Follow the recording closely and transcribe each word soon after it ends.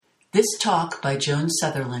This talk by Joan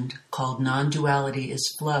Sutherland, called Non-Duality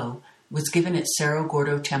is Flow, was given at Cerro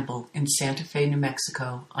Gordo Temple in Santa Fe, New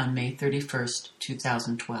Mexico on May 31st,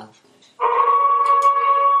 2012.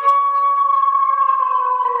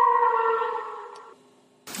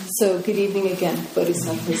 So, good evening again,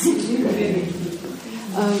 Bodhisattvas.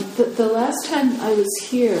 The last time I was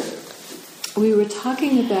here, we were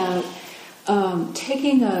talking about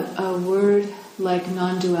taking a word like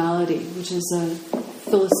non-duality, which is a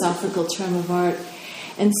philosophical term of art,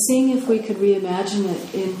 and seeing if we could reimagine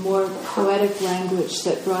it in more poetic language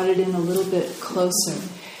that brought it in a little bit closer.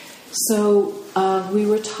 So we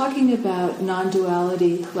were talking about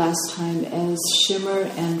non-duality last time as shimmer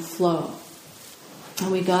and flow.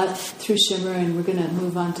 And we got through shimmer, and we're going to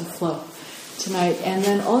move on to flow tonight. And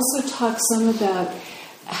then also talk some about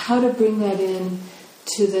how to bring that in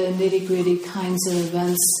to the nitty-gritty kinds of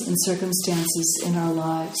events and circumstances in our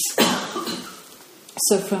lives.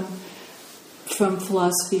 So from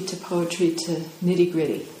philosophy to poetry to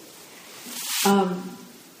nitty-gritty.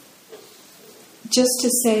 Just to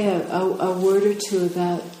say a word or two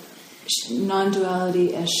about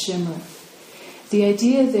non-duality as shimmer. The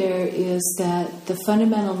idea there is that the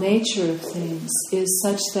fundamental nature of things is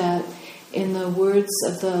such that, in the words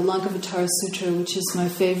of the Lankavatara Sutra, which is my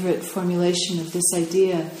favorite formulation of this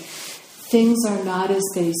idea, things are not as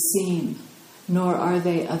they seem, nor are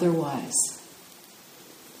they otherwise.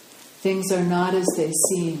 Things are not as they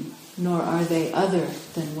seem, nor are they other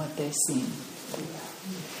than what they seem.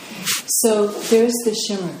 So there's the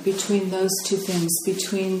shimmer between those two things,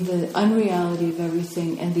 between the unreality of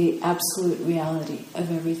everything and the absolute reality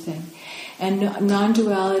of everything. And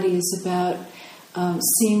non-duality is about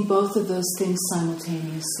seeing both of those things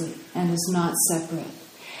simultaneously and is not separate.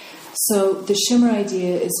 So the shimmer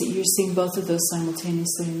idea is that you're seeing both of those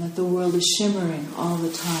simultaneously, and that the world is shimmering all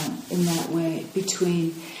the time in that way,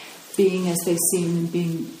 between being as they seem and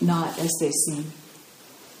being not as they seem.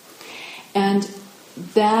 And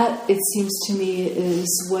that, it seems to me,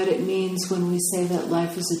 is what it means when we say that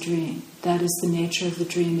life is a dream. That is the nature of the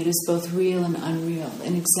dream. It is both real and unreal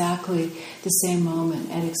in exactly the same moment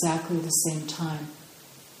at exactly the same time.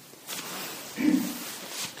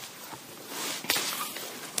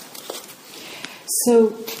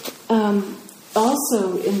 So,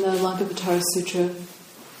 also in the Lankavatara Sutra,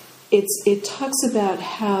 it talks about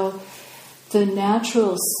how the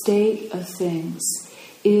natural state of things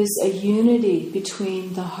is a unity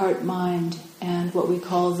between the heart-mind and what we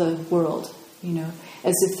call the world,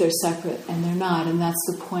 as if they're separate, and they're not. And that's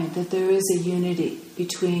the point, that there is a unity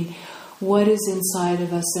between what is inside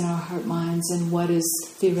of us in our heart-minds and what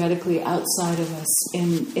is theoretically outside of us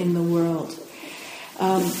in the world.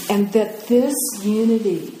 And that this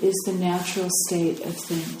unity is the natural state of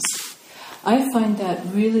things. I find that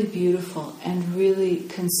really beautiful and really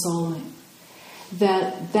consoling.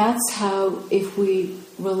 That's how, if we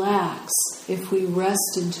relax, if we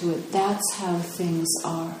rest into it, that's how things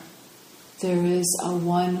are. There is a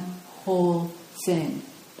one whole thing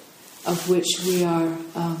of which we are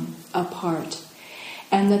a part.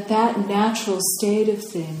 And that natural state of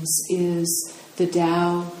things is the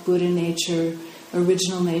Tao, Buddha nature,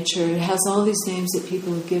 original nature. It has all these names that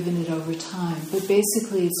people have given it over time. But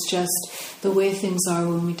basically it's just the way things are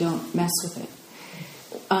when we don't mess with it.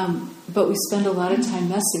 But we spend a lot of time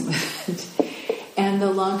messing with it. And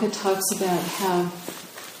the Lanka talks about how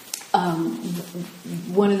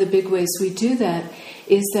one of the big ways we do that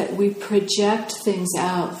is that we project things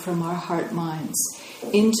out from our heart minds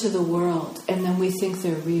into the world, and then we think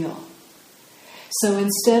they're real. So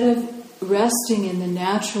instead of resting in the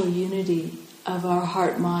natural unity of our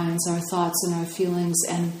heart minds, our thoughts and our feelings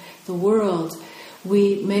and the world,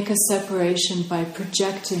 we make a separation by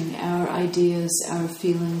projecting our ideas, our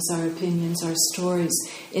feelings, our opinions, our stories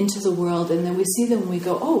into the world, and then we see them and we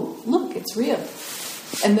go, oh, look, it's real.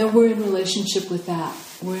 And then we're in relationship with that.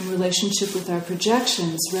 We're in relationship with our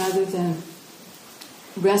projections rather than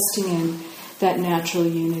resting in that natural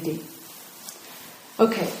unity.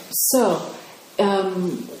 Okay, so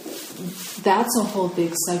that's a whole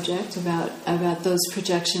big subject about those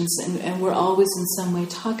projections, and we're always in some way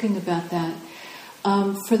talking about that.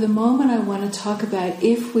 For the moment, I want to talk about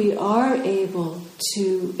if we are able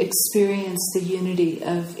to experience the unity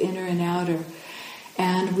of inner and outer,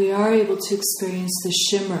 and we are able to experience the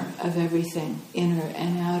shimmer of everything, inner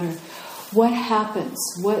and outer, what happens?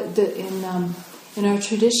 In our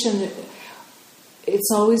tradition,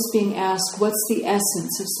 it's always being asked, what's the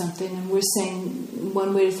essence of something? And we're saying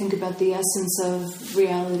one way to think about the essence of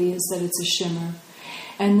reality is that it's a shimmer.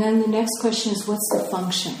 And then the next question is, what's the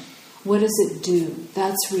function? What does it do?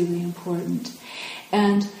 That's really important.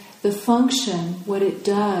 And The function, what it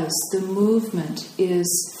does, the movement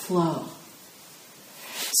is flow.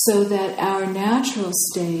 So that our natural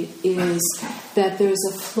state is that there's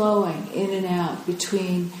a flowing in and out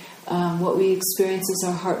between what we experience as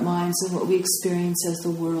our heart minds and what we experience as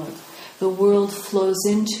the world. The world flows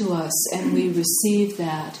into us and we receive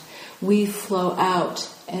that. We flow out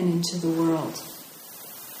and into the world.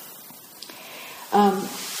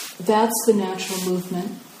 That's the natural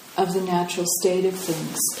movement of the natural state of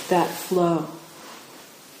things, that flow.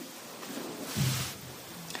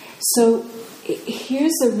 So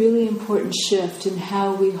here's a really important shift in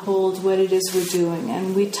how we hold what it is we're doing.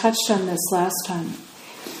 And we touched on this last time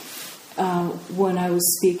when I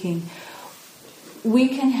was speaking. We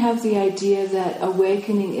can have the idea that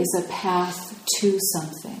awakening is a path to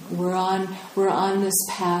something. We're on this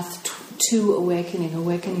path to awakening.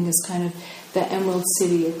 Awakening is kind of the Emerald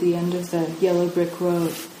City at the end of the yellow brick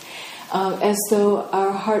road. As though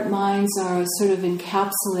our heart minds are a sort of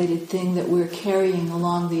encapsulated thing that we're carrying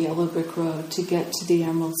along the yellow brick road to get to the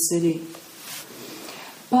Emerald City.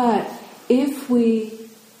 But if we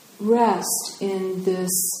rest in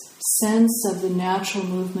this sense of the natural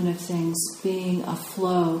movement of things being a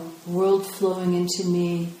flow, world flowing into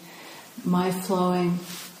me, my flowing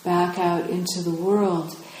back out into the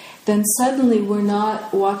world, then suddenly we're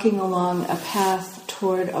not walking along a path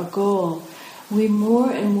toward a goal. We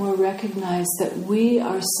more and more recognize that we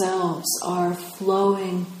ourselves are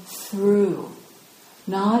flowing through,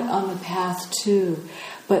 not on the path to,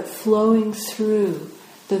 but flowing through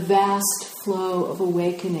the vast flow of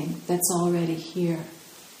awakening that's already here.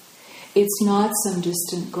 It's not some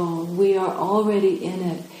distant goal. We are already in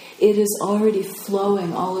it. It is already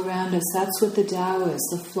flowing all around us. That's what the Tao is,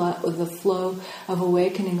 the flow of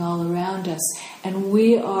awakening all around us. And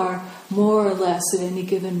we are more or less at any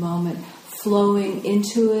given moment flowing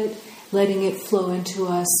into it, letting it flow into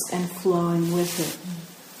us, and flowing with it.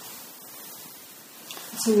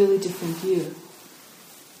 It's a really different view.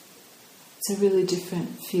 It's a really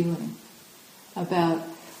different feeling about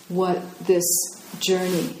what this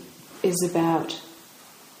journey is about.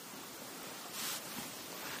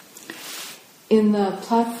 In the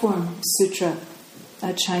Platform Sutra,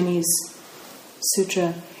 a Chinese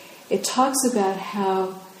sutra, it talks about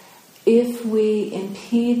how if we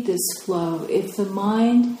impede this flow, if the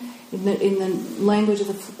mind, in the language of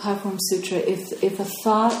the Platform Sutra, if a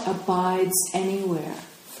thought abides anywhere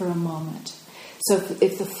for a moment, so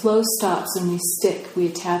if the flow stops and we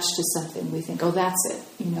attach to something, we think, oh, that's it,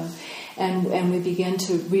 and we begin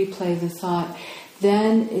to replay the thought,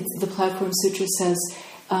 then the Platform Sutra says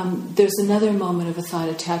there's another moment of a thought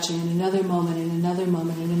attaching, and another moment, and another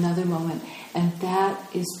moment, and another moment, and that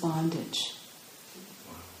is bondage.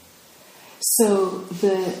 So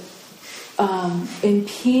the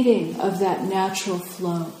impeding of that natural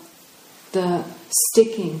flow, the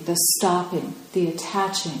sticking, the stopping, the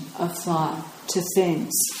attaching of thought to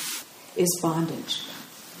things is bondage.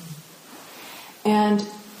 And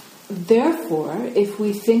therefore, if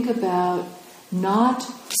we think about not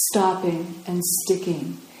stopping and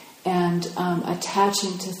sticking and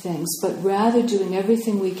attaching to things, but rather doing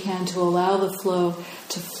everything we can to allow the flow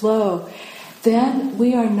to flow, then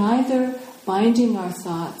we are neither binding our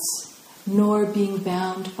thoughts nor being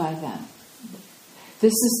bound by them.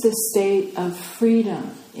 This is the state of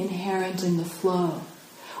freedom inherent in the flow.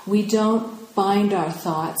 We don't bind our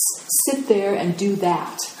thoughts, sit there and do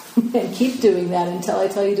that, and keep doing that until I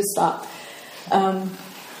tell you to stop.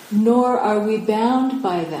 Nor are we bound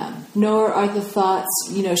by them, nor are the thoughts,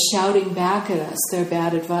 shouting back at us their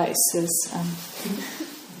bad advice, as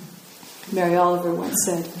Mary Oliver once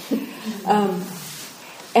said.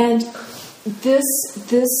 And this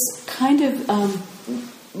kind of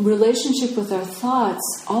relationship with our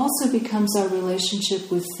thoughts also becomes our relationship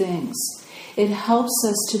with things. It helps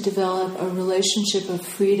us to develop a relationship of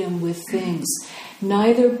freedom with things,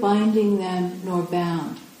 neither binding them nor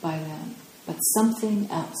bound by them, but something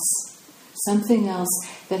else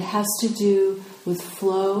that has to do with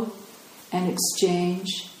flow and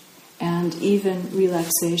exchange and even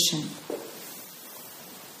relaxation.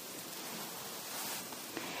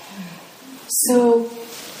 So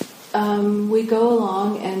we go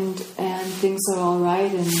along and things are all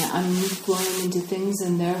right, and I'm flowing into things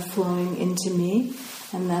and they're flowing into me,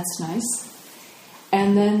 and that's nice.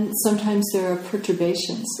 And then sometimes there are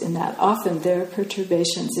perturbations in that. Often there are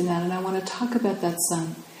perturbations in that, and I want to talk about that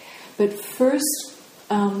some. But first,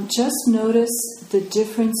 just notice the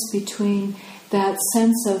difference between that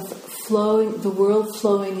sense of flowing, the world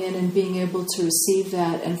flowing in and being able to receive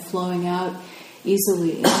that and flowing out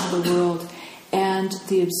easily into the world, and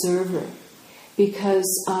the observer.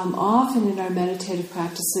 because often in our meditative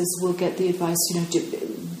practices we'll get the advice, to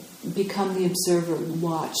become the observer,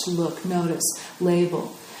 watch, look, notice,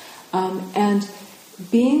 label. And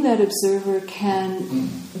being that observer can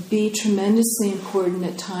be tremendously important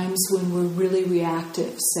at times when we're really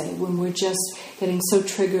reactive, say, when we're just getting so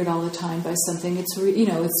triggered all the time by something. It's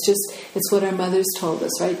what our mothers told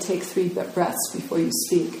us, right? Take 3 breaths before you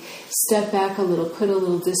speak. Step back a little, put a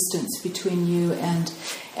little distance between you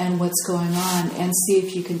and what's going on, and see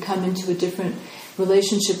if you can come into a different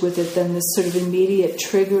relationship with it than this sort of immediate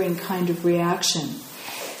triggering kind of reaction.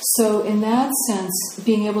 So in that sense,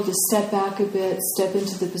 being able to step back a bit, step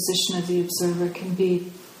into the position of the observer can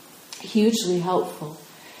be hugely helpful.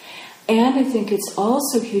 And I think it's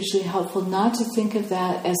also hugely helpful not to think of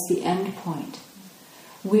that as the end point.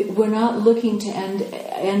 We're not looking to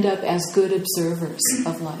end up as good observers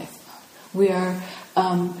of life. We are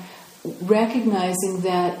recognizing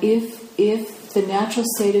that if the natural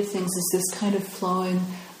state of things is this kind of flowing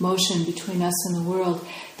motion between us and the world,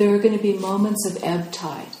 there are going to be moments of ebb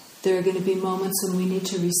tide. There are going to be moments when we need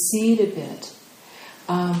to recede a bit,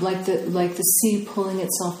 like the sea pulling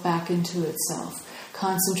itself back into itself,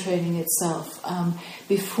 concentrating itself,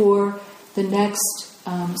 before the next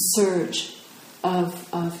surge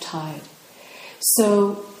of tide.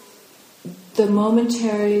 So the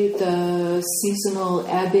momentary, the seasonal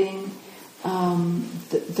ebbing,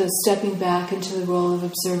 the stepping back into the role of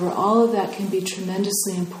observer, all of that can be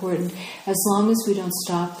tremendously important as long as we don't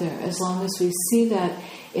stop there, as long as we see that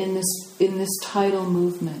in this tidal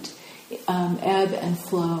movement, ebb and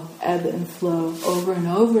flow, over and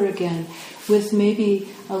over again, with maybe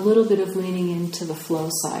a little bit of leaning into the flow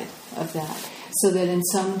side of that, so that in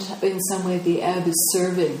some way the ebb is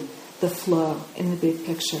serving the flow in the big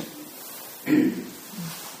picture.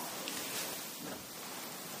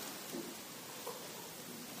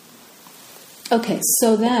 Okay,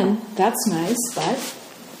 so then that's nice, but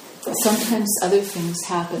sometimes other things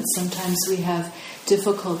happen. Sometimes we have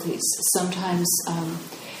difficulties. Sometimes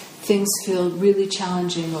things feel really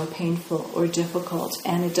challenging or painful or difficult,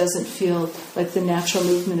 and it doesn't feel like the natural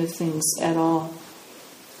movement of things at all.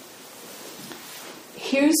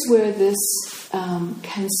 Here's where this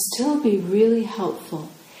can still be really helpful.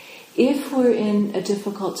 If we're in a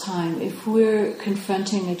difficult time, if we're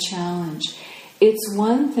confronting a challenge, it's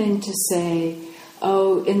one thing to say,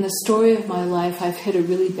 oh, in the story of my life, I've hit a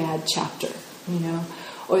really bad chapter,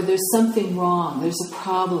 or there's something wrong, there's a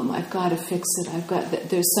problem, I've got to fix it,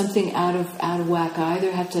 there's something out of whack. I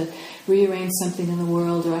either have to rearrange something in the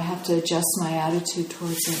world or I have to adjust my attitude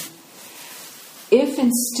towards it. If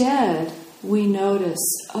instead we notice,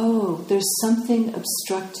 oh, there's something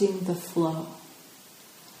obstructing the flow.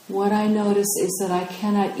 What I notice is that I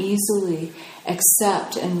cannot easily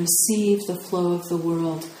accept and receive the flow of the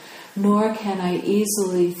world, nor can I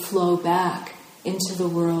easily flow back into the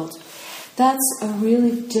world. That's a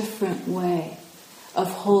really different way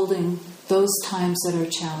of holding those times that are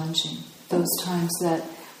challenging, those times that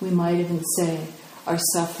we might even say are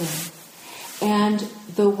suffering. And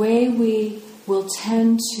the way we will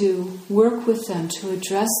tend to work with them, to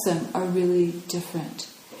address them, are really different.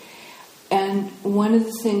 And one of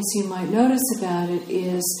the things you might notice about it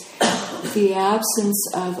is the absence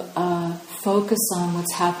of a focus on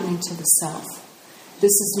what's happening to the self.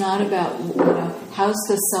 This is not about, how's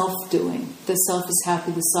the self doing? The self is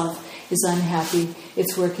happy, the self is unhappy,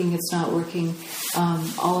 it's working, it's not working,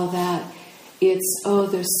 all of that. It's,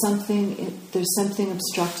 there's something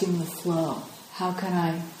obstructing the flow. How can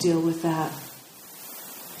I deal with that?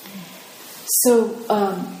 So,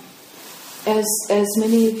 as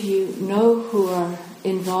many of you know who are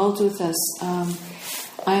involved with us,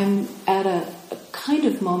 I'm at a kind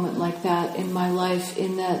of moment like that in my life,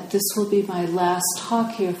 in that this will be my last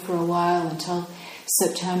talk here for a while until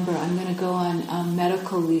September. I'm going to go on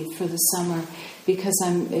medical leave for the summer because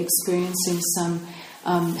I'm experiencing some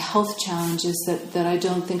health challenges that I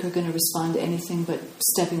don't think are going to respond to anything but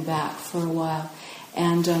stepping back for a while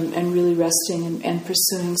and really resting and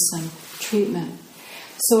pursuing some treatment.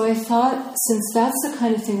 So I thought, since that's the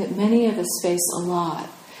kind of thing that many of us face a lot,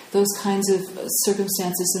 those kinds of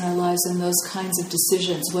circumstances in our lives and those kinds of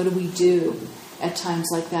decisions, what do we do at times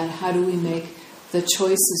like that? How do we make the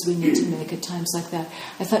choices we need to make at times like that?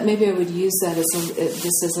 I thought maybe I would use that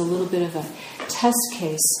as a little bit of a test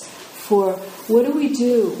case for what do we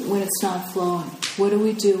do when it's not flowing? What do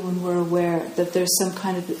we do when we're aware that there's some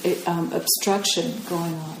kind of obstruction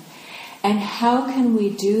going on? And how can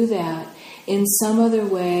we do that in some other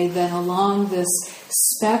way than along this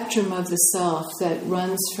spectrum of the self that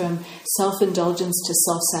runs from self-indulgence to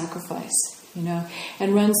self-sacrifice?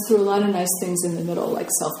 and runs through a lot of nice things in the middle, like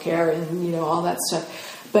self-care and, all that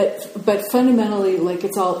stuff. But fundamentally, like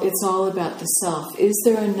it's all about the self. Is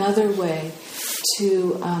there another way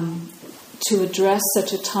to address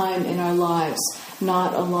such a time in our lives,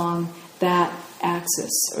 not along that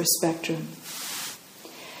axis or spectrum?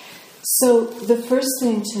 So the first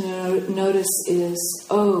thing to notice is,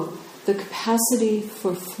 the capacity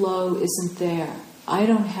for flow isn't there. I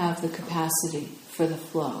don't have the capacity for the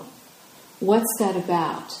flow. What's that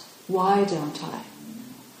about? Why don't I?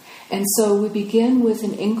 And so we begin with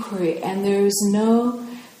an inquiry, and there's no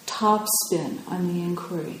topspin on the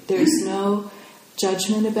inquiry. There's no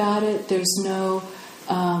judgment about it. There's no,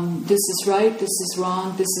 this is right, this is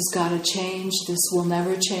wrong, this has got to change, this will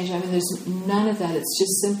never change. I mean, there's none of that. It's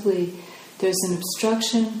just simply, there's an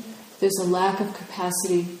obstruction, there's a lack of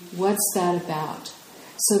capacity. What's that about?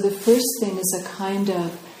 So the first thing is a kind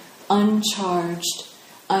of uncharged,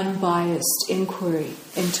 unbiased inquiry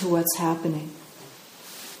into what's happening.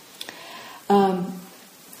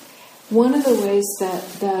 One of the ways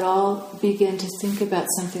that I'll begin to think about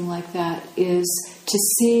something like that is to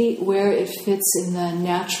see where it fits in the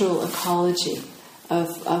natural ecology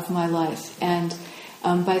of my life. And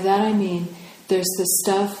by that I mean there's the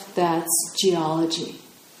stuff that's geology,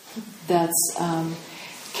 that's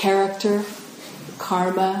character,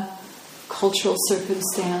 karma, cultural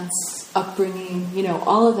circumstance, upbringing,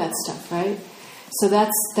 all of that stuff, right? So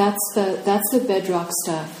that's the bedrock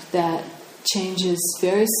stuff that changes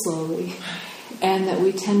very slowly, and that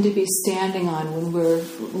we tend to be standing on when we're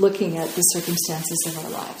looking at the circumstances of our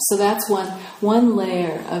lives. So that's one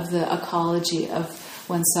layer of the ecology of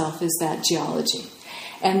oneself, is that geology.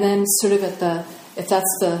 And then sort of if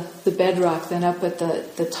that's the bedrock, then up at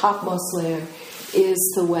the topmost layer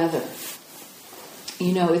is the weather.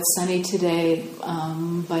 It's sunny today,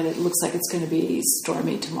 but it looks like it's going to be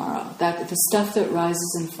stormy tomorrow. The stuff that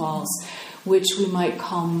rises and falls, which we might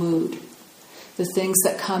call mood. The things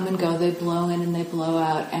that come and go, they blow in and they blow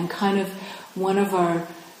out. And kind of one of our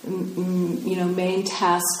main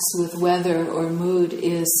tasks with weather or mood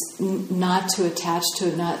is not to attach to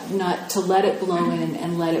it, not to let it blow in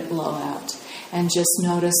and let it blow out. And just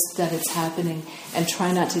notice that it's happening and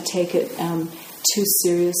try not to take it too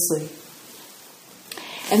seriously.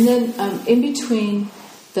 And then in between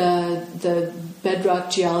the bedrock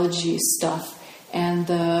geology stuff and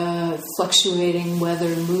the fluctuating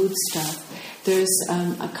weather mood stuff, there's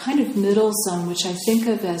a kind of middle zone which I think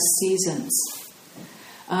of as seasons.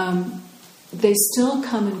 They still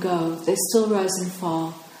come and go. They still rise and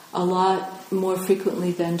fall a lot more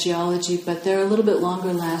frequently than geology, but they're a little bit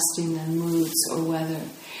longer lasting than moods or weather.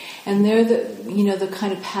 And they're the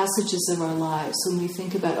kind of passages of our lives when we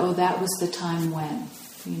think about, that was the time when,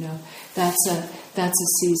 that's a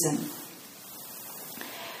season.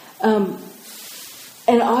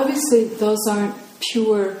 And obviously those aren't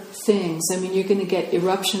pure things. I mean, you're going to get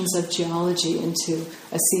eruptions of geology into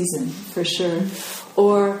a season for sure,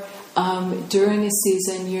 or during a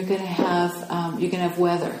season you're going to have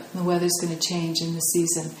weather. The weather's going to change in the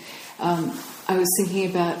season. I was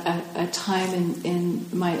thinking about a time in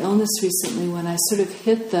my illness recently when I sort of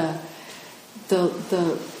hit the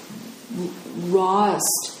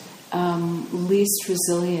rawest, least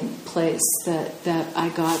resilient place that I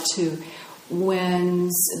got to. When,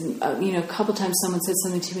 a couple times someone said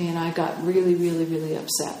something to me and I got really, really, really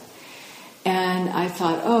upset. And I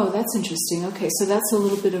thought, that's interesting. Okay, so that's a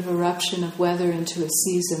little bit of eruption of weather into a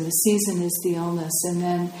season. The season is the illness. And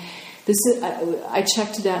then I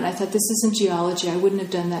checked it out and I thought, this isn't geology. I wouldn't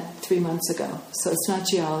have done that 3 months ago. So it's not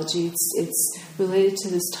geology. It's related to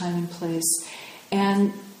this time and place.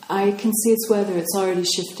 And I can see it's weather. It's already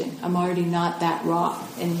shifting. I'm already not that raw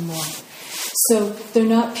anymore. So they're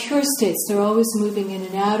not pure states. They're always moving in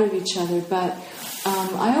and out of each other. But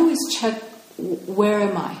I always check, where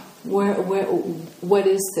am I? What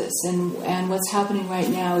is this? And what's happening right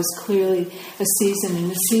now is clearly a season.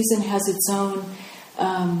 And the season has its own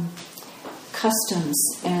customs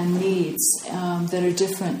and needs that are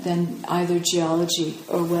different than either geology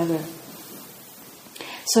or weather.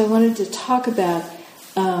 So I wanted to talk about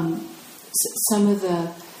some of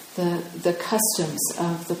the customs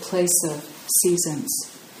of the place of seasons.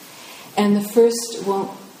 And the first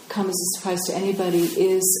won't come as a surprise to anybody,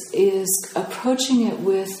 is approaching it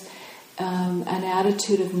with an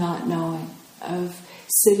attitude of not knowing, of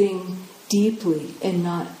sitting deeply in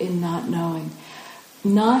not knowing,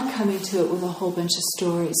 not coming to it with a whole bunch of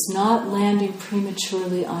stories, not landing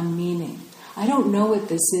prematurely on meaning. I don't know what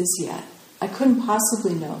this is yet. I couldn't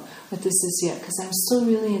possibly know what this is yet because I'm still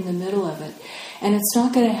really in the middle of it. And it's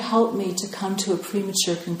not going to help me to come to a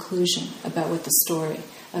premature conclusion about what the story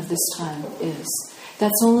of this time is.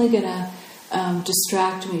 That's only going to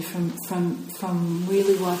distract me from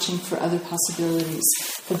really watching for other possibilities,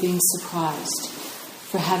 for being surprised,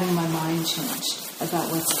 for having my mind changed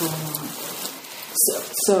about what's going on.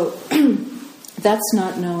 So that's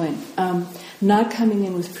not knowing. Not coming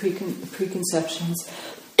in with preconceptions,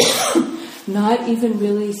 not even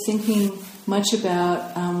really thinking much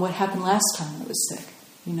about what happened last time I was sick.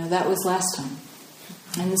 That was last time,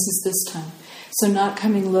 and this is this time. So not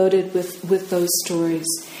coming loaded with those stories,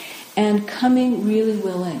 and coming really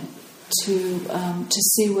willing to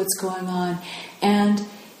see what's going on, and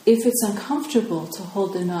if it's uncomfortable to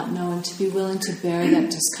hold the not knowing, to be willing to bear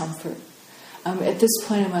that discomfort. At this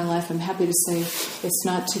point in my life, I'm happy to say it's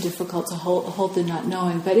not too difficult to hold the not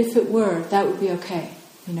knowing. But if it were, that would be okay,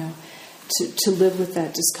 to live with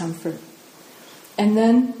that discomfort. And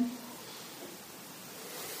then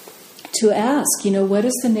to ask, what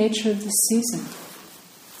is the nature of this season?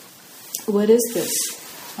 What is this?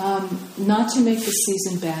 Not to make the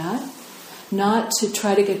season bad, not to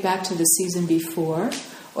try to get back to the season before,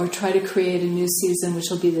 or try to create a new season, which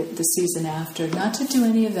will be the season after. Not to do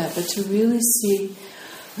any of that, but to really see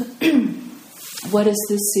what is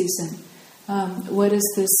this season? What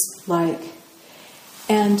is this like?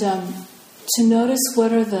 And to notice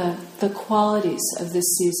what are the qualities of this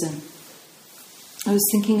season. I was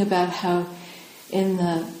thinking about how in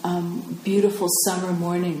the beautiful summer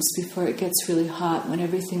mornings before it gets really hot, when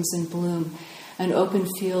everything's in bloom, an open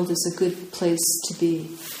field is a good place to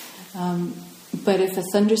be. But if a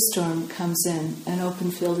thunderstorm comes in, an open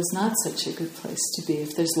field is not such a good place to be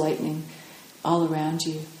if there's lightning all around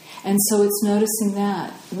you. And so it's noticing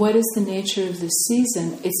that. What is the nature of this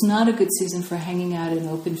season? It's not a good season for hanging out in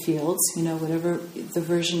open fields, whatever the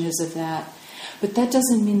version is of that. But that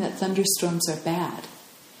doesn't mean that thunderstorms are bad.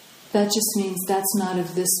 That just means that's not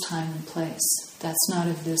of this time and place. That's not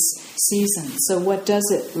of this season. So what does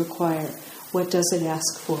it require? What does it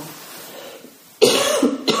ask for?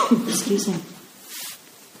 Excuse me.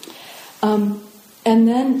 And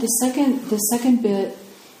then the second bit,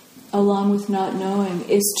 along with not knowing,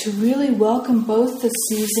 is to really welcome both the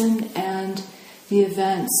season and the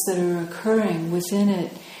events that are occurring within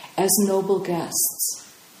it as noble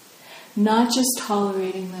guests. Not just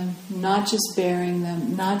tolerating them, not just bearing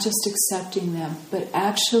them, not just accepting them, but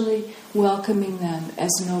actually welcoming them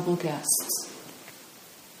as noble guests.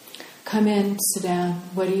 Come in, sit down,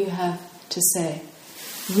 what do you have to say?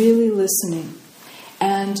 Really listening.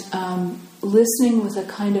 And listening with a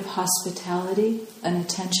kind of hospitality, an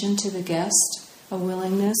attention to the guest, a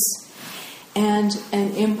willingness, and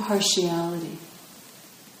an impartiality.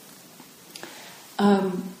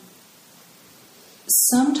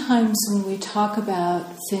 Sometimes when we talk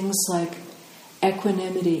about things like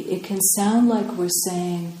equanimity, it can sound like we're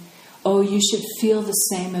saying, oh, you should feel the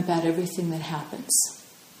same about everything that happens.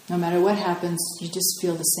 No matter what happens, you just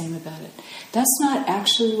feel the same about it. That's not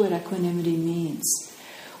actually what equanimity means.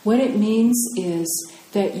 What it means is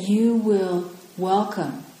that you will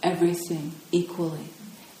welcome everything equally.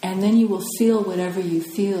 And then you will feel whatever you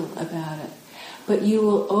feel about it. But you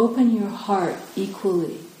will open your heart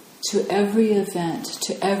equally to every event,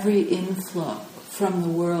 to every inflow from the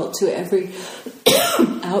world, to every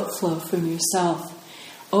outflow from yourself.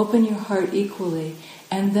 Open your heart equally,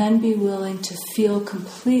 and then be willing to feel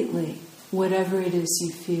completely whatever it is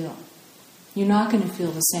you feel. You're not going to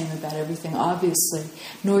feel the same about everything, obviously,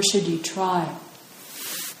 nor should you try.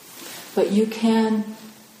 But you can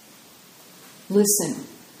listen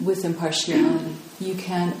with impartiality. You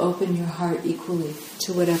can open your heart equally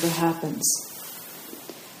to whatever happens.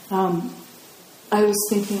 I was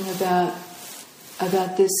thinking about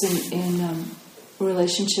this in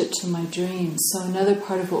relationship to my dreams. So another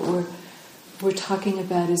part of what we're talking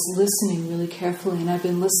about is listening really carefully. And I've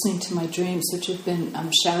been listening to my dreams, which have been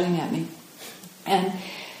shouting at me. And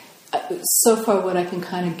so far what I can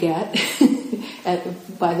kind of get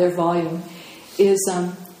by their volume is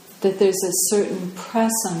that there's a certain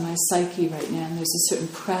press on my psyche right now, and there's a certain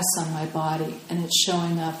press on my body, and it's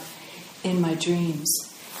showing up in my dreams.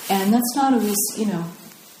 And that's not always,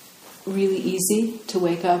 really easy to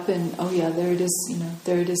wake up and, oh yeah, there it is,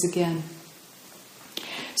 there it is again.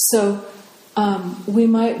 So we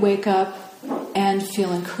might wake up and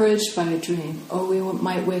feel encouraged by a dream, or we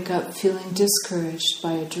might wake up feeling discouraged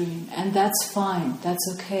by a dream, and that's fine, that's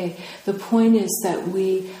okay. The point is that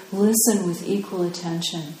we listen with equal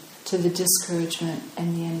attention to the discouragement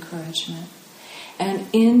and the encouragement. And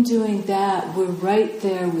in doing that, we're right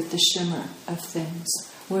there with the shimmer of things.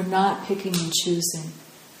 We're not picking and choosing.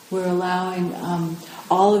 We're allowing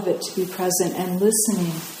all of it to be present and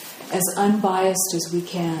listening as unbiased as we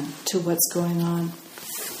can to what's going on.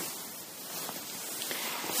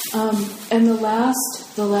 And the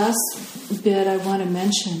last bit I want to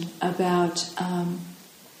mention about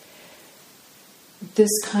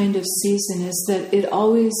this kind of season is that it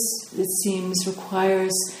always, it seems,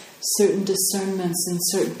 requires certain discernments and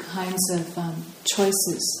certain kinds of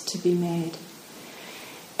choices to be made.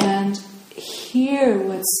 And here,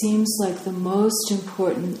 what seems like the most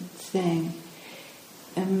important thing,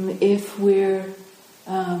 if we're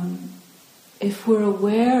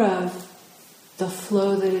aware of the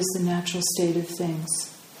flow that is the natural state of things,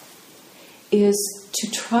 is to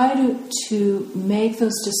try to make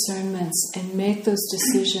those discernments and make those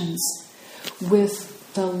decisions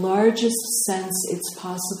with the largest sense it's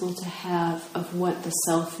possible to have of what the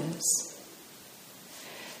self is.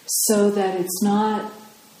 So that it's not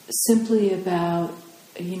simply about,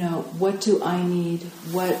 what do I need,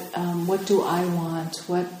 what do I want,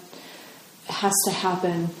 what has to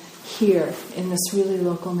happen here in this really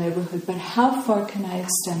local neighborhood, but how far can I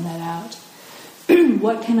extend that out?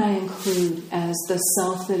 What can I include as the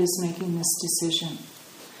self that is making this decision?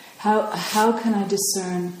 How can I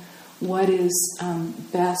discern what is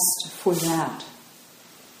best for that?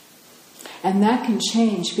 And that can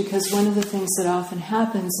change, because one of the things that often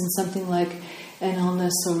happens in something like an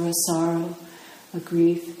illness or a sorrow, a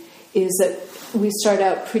grief, is that we start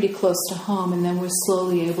out pretty close to home, and then we're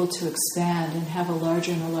slowly able to expand and have a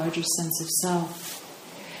larger and a larger sense of self.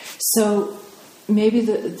 So maybe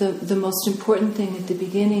the most important thing at the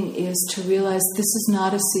beginning is to realize this is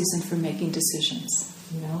not a season for making decisions.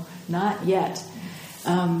 Not yet.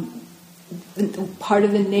 Part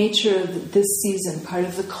of the nature of this season, part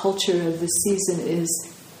of the culture of this season is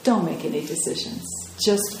don't make any decisions.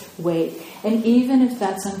 Just wait. And even if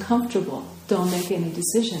that's uncomfortable, don't make any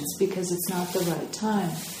decisions, because it's not the right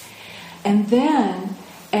time. And then,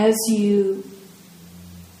 as you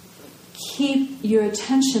keep your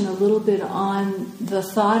attention a little bit on the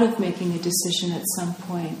thought of making a decision at some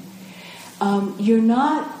point, you're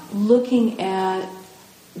not looking at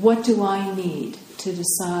what do I need to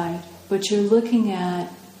decide, but you're looking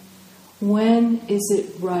at when is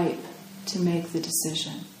it ripe to make the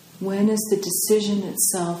decision? When is the decision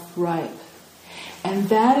itself ripe? And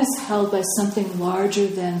that is held by something larger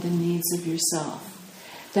than the needs of yourself.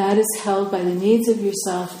 That is held by the needs of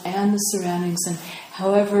yourself and the surroundings, and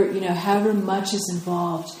however much is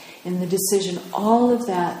involved in the decision, all of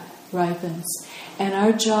that ripens. And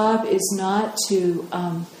our job is not to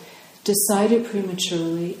decide it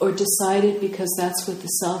prematurely or decide it because that's what the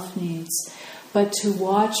self needs, but to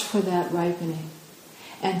watch for that ripening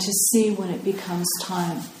and to see when it becomes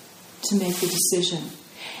time to make the decision.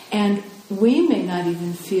 And we may not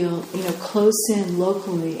even feel, close in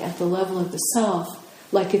locally at the level of the self,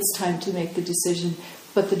 like it's time to make the decision,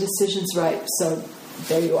 but the decision's ripe, so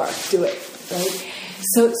there you are, do it, right?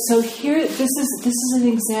 So here, this is an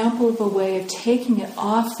example of a way of taking it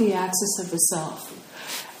off the axis of the self,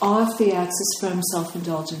 off the axis from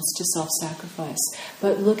self-indulgence to self-sacrifice,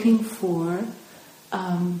 but looking for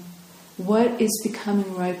what is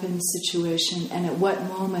becoming ripe in the situation, and at what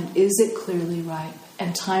moment is it clearly ripe,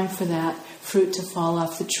 and time for that fruit to fall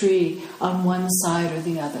off the tree on one side or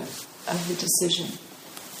the other of the decision.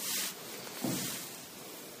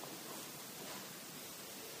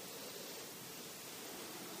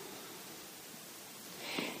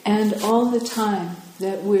 And all the time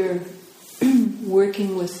that we're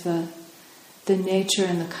working with the nature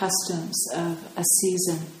and the customs of a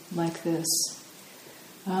season like this,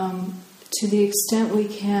 to the extent we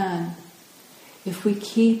can, if we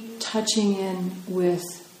keep touching in with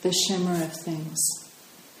the shimmer of things,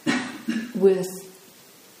 with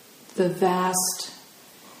the vast,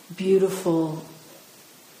 beautiful,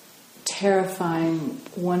 terrifying,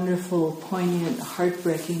 wonderful, poignant,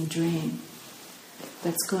 heartbreaking dream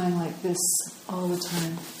that's going like this all the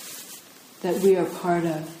time, that we are part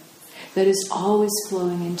of, that is always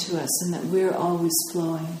flowing into us and that we're always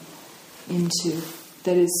flowing into,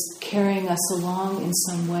 that is carrying us along in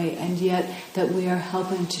some way, and yet that we are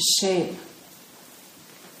helping to shape.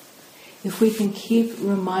 If we can keep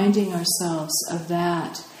reminding ourselves of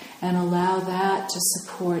that and allow that to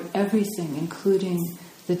support everything, including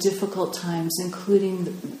the difficult times,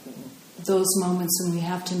 including those moments when we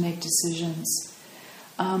have to make decisions,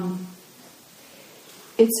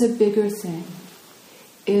 it's a bigger thing.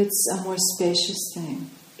 It's a more spacious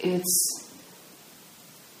thing. It's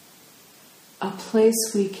a place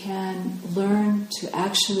we can learn to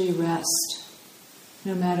actually rest,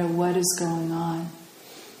 no matter what is going on.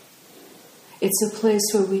 It's a place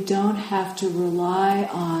where we don't have to rely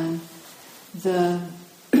on the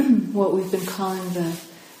what we've been calling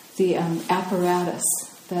the apparatus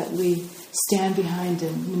that we stand behind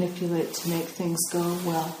and manipulate to make things go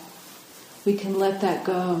well. We can let that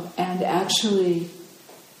go and actually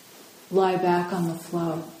lie back on the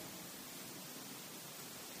flow.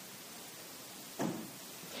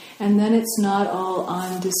 And then it's not all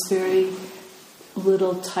on this very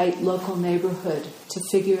little tight local neighborhood to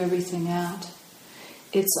figure everything out.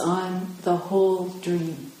 It's on the whole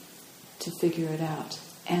dream to figure it out.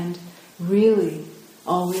 And really,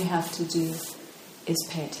 all we have to do is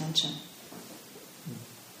pay attention.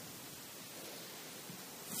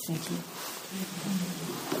 Thank you.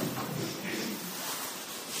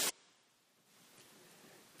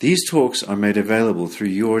 These talks are made available through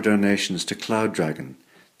your donations to Cloud Dragon,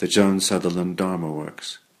 the Joan Sutherland Dharma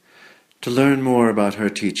Works. To learn more about her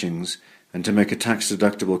teachings and to make a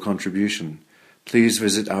tax-deductible contribution, please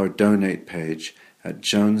visit our donate page at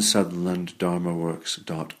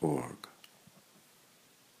joansutherlanddharmaworks.org.